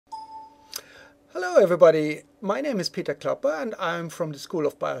Hello everybody, my name is Peter Klopper and I'm from the School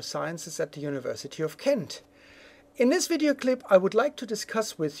of Biosciences at the University of Kent. In this video clip I would like to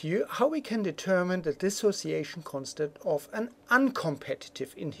discuss with you how we can determine the dissociation constant of an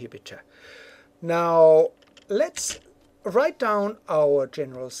uncompetitive inhibitor. Now let's write down our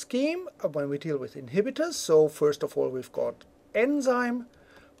general scheme when we deal with inhibitors. So first of all we've got enzyme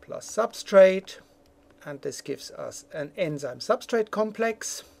plus substrate, and this gives us an enzyme-substrate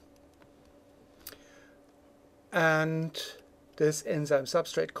complex. And this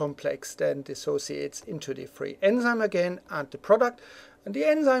enzyme-substrate complex then dissociates into the free enzyme again and the product. And the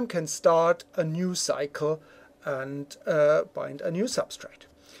enzyme can start a new cycle and bind a new substrate.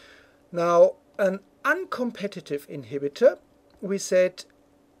 Now, an uncompetitive inhibitor, we said,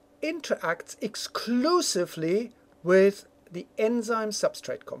 interacts exclusively with the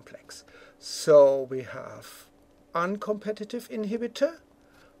enzyme-substrate complex. So we have uncompetitive inhibitor,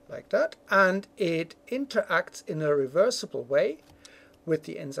 like that, and it interacts in a reversible way with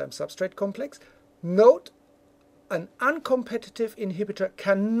the enzyme-substrate complex. Note, an uncompetitive inhibitor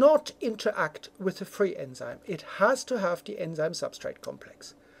cannot interact with the free enzyme. It has to have the enzyme-substrate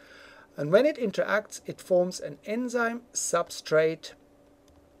complex. And when it interacts, it forms an enzyme-substrate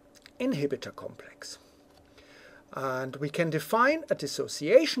inhibitor complex. And we can define a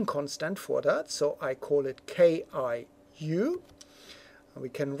dissociation constant for that, so I call it KIU. We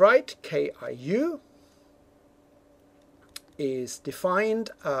can write KIU is defined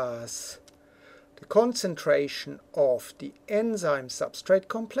as the concentration of the enzyme substrate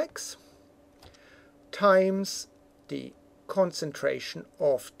complex times the concentration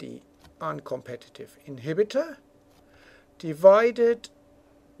of the uncompetitive inhibitor divided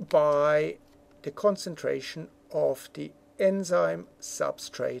by the concentration of the enzyme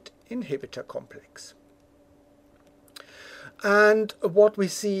substrate inhibitor complex. And what we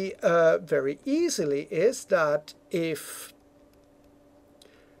see very easily is that if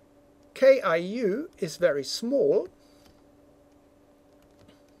KIU is very small,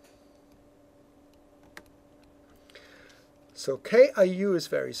 so KIU is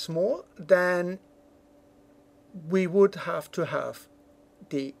very small, then we would have to have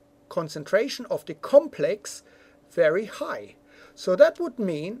the concentration of the complex very high. So that would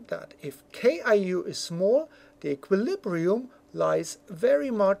mean that if KIU is small, the equilibrium lies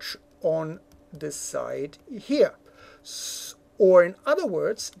very much on this side here. Or in other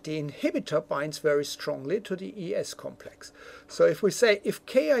words, the inhibitor binds very strongly to the ES complex. So if we say if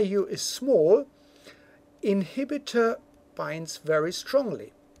KIU is small, inhibitor binds very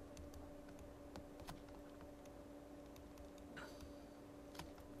strongly.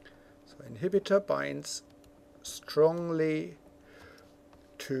 So inhibitor binds strongly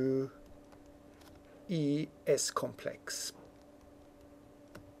to ES complex.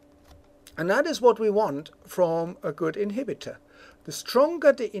 And that is what we want from a good inhibitor. The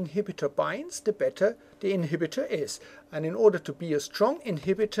stronger the inhibitor binds, the better the inhibitor is. And in order to be a strong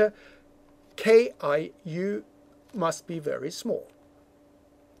inhibitor, KIU must be very small.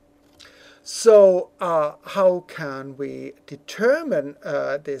 So how can we determine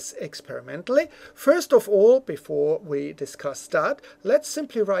this experimentally? First of all, before we discuss that, let's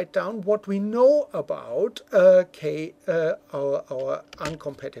simply write down what we know about our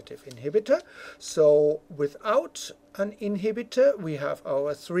uncompetitive inhibitor. So without an inhibitor, we have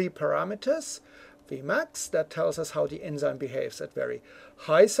our three parameters. Vmax, that tells us how the enzyme behaves at very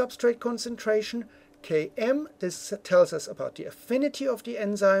high substrate concentration. Km, this tells us about the affinity of the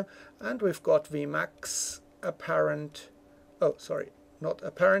enzyme, and we've got Vmax apparent, not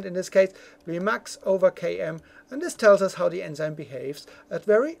apparent in this case, Vmax over Km, and this tells us how the enzyme behaves at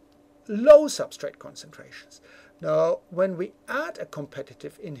very low substrate concentrations. Now, when we add a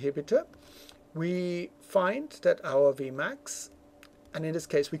competitive inhibitor, we find that our Vmax, and in this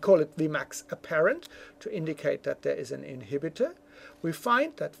case we call it Vmax apparent to indicate that there is an inhibitor, we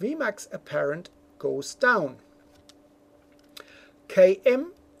find that Vmax apparent goes down.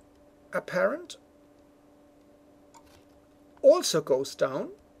 Km apparent also goes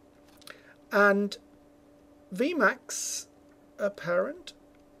down, and Vmax apparent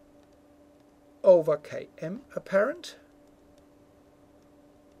over Km apparent,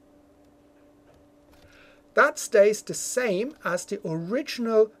 that stays the same as the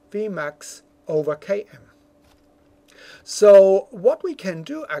original Vmax over Km. So what we can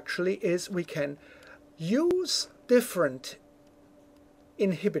do actually is we can use different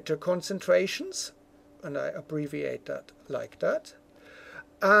inhibitor concentrations, and I abbreviate that like that,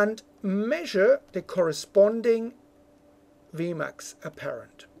 and measure the corresponding Vmax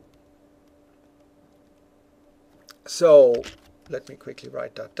apparent. So let me quickly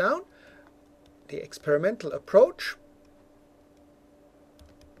write that down. the experimental approach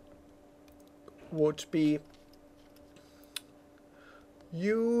would be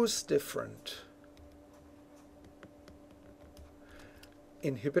use different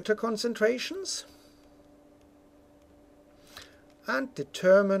inhibitor concentrations and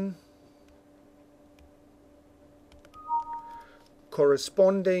determine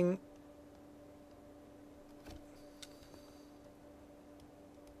corresponding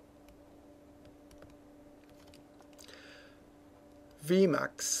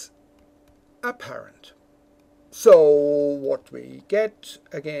Vmax apparent. So what we get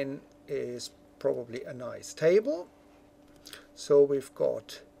again is probably a nice table. So we've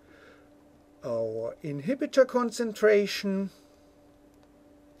got our inhibitor concentration,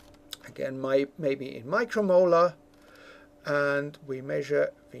 again maybe in micromolar, and we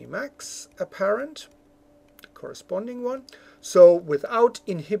measure Vmax apparent, the corresponding one. So without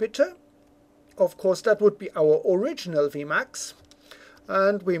inhibitor, of course that would be our original Vmax,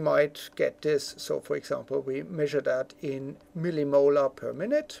 and we might get this. So for example, we measure that in millimolar per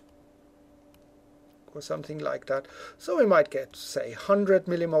minute or something like that. So we might get, say, 100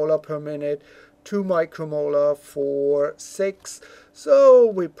 millimolar per minute, 2 micromolar for 6. So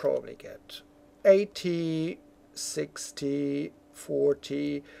we probably get 80, 60,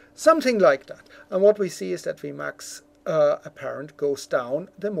 40, something like that. And what we see is that Vmax apparent goes down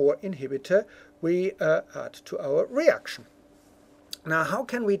the more inhibitor we add to our reaction. Now, how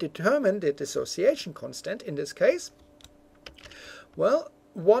can we determine the dissociation constant in this case? Well,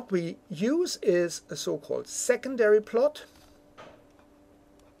 what we use is a so-called secondary plot,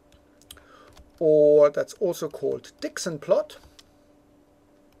 or that's also called Dixon plot.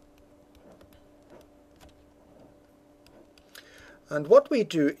 And what we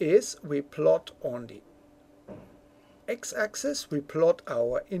do is we plot on the x-axis, we plot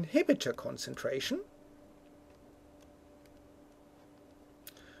our inhibitor concentration,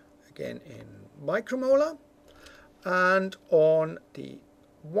 again in micromolar, and on the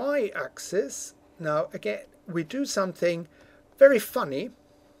y-axis, now again we do something very funny.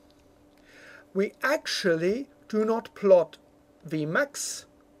 We actually do not plot Vmax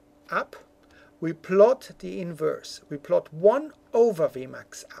up, we plot the inverse. We plot 1 over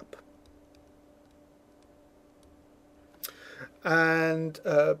Vmax up. And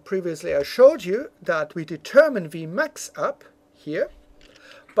previously I showed you that we determine Vmax up here,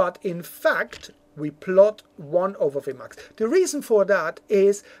 but in fact we plot 1 over Vmax. The reason for that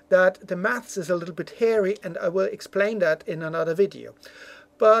is that the maths is a little bit hairy, and I will explain that in another video.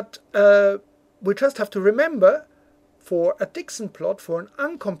 But we just have to remember, for a Dixon plot, for an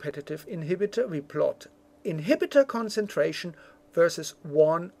uncompetitive inhibitor, we plot inhibitor concentration versus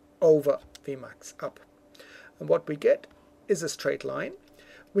 1 over Vmax up. And what we get is a straight line.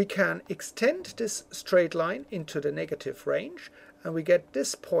 We can extend this straight line into the negative range, and we get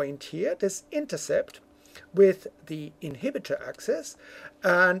this point here, this intercept, with the inhibitor axis,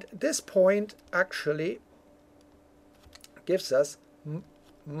 and this point actually gives us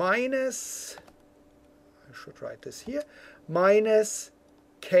minus, I should write this here, minus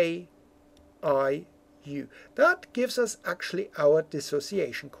KIU. That gives us actually our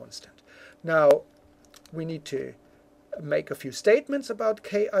dissociation constant. Now we need to make a few statements about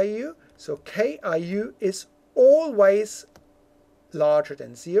KIU. So KIU is always larger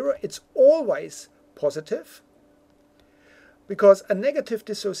than 0. It's always positive, because a negative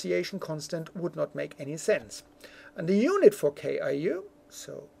dissociation constant would not make any sense. And the unit for KIU,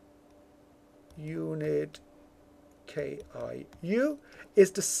 so unit KIU,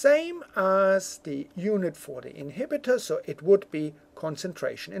 is the same as the unit for the inhibitor, so it would be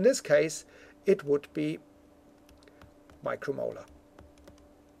concentration. In this case, it would be micromolar.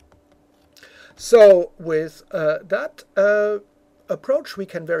 So with that approach, we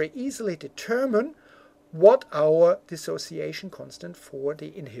can very easily determine what our dissociation constant for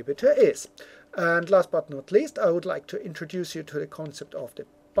the inhibitor is. And last but not least, I would like to introduce you to the concept of the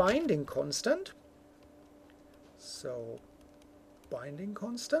binding constant. So, binding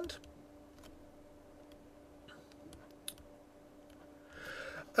constant.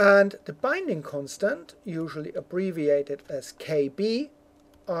 And the binding constant, usually abbreviated as KBIU,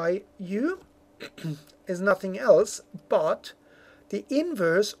 is nothing else but the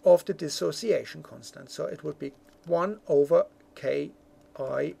inverse of the dissociation constant. So it would be 1 over KIU.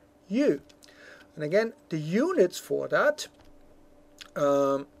 And again, the units for that,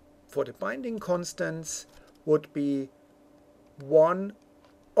 for the binding constants, would be 1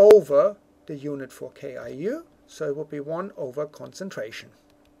 over the unit for KIU. So it would be 1 over concentration.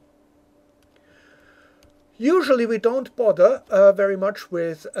 Usually we don't bother very much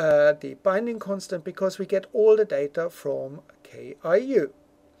with the binding constant because we get all the data from KIU.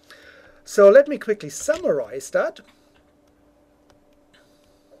 So let me quickly summarize that.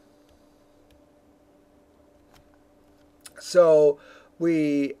 So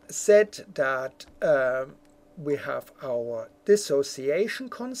we said that we have our dissociation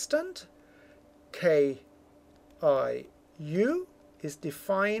constant. KIU is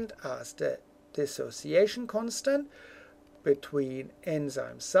defined as the dissociation constant between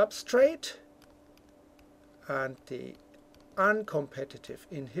enzyme substrate and the uncompetitive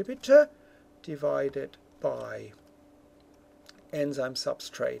inhibitor divided by enzyme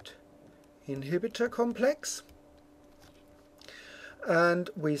substrate inhibitor complex. And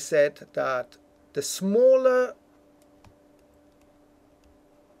we said that the smaller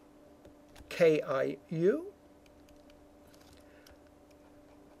KIU,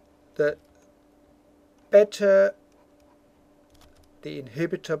 the better the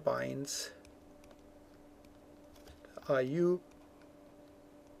inhibitor binds, IU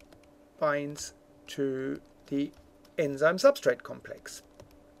binds to the enzyme substrate complex.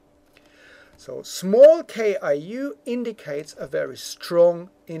 So small KIU indicates a very strong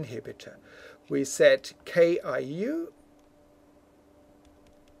inhibitor. We said KIU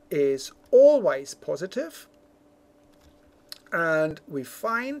is always positive, and we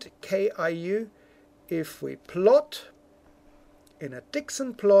find KIU if we plot in a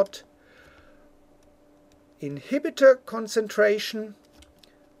Dixon plot inhibitor concentration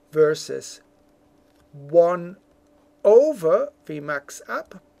versus 1 over Vmax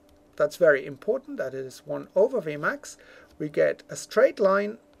up. That's very important, that it is 1 over Vmax. We get a straight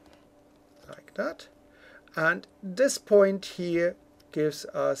line like that, and this point here gives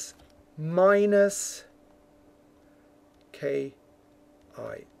us minus KIU,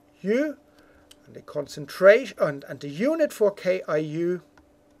 and the concentration and the unit for KIU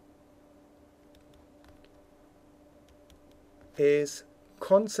is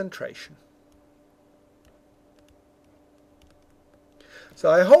concentration. So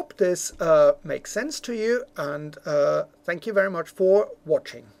I hope this makes sense to you, and thank you very much for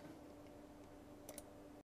watching.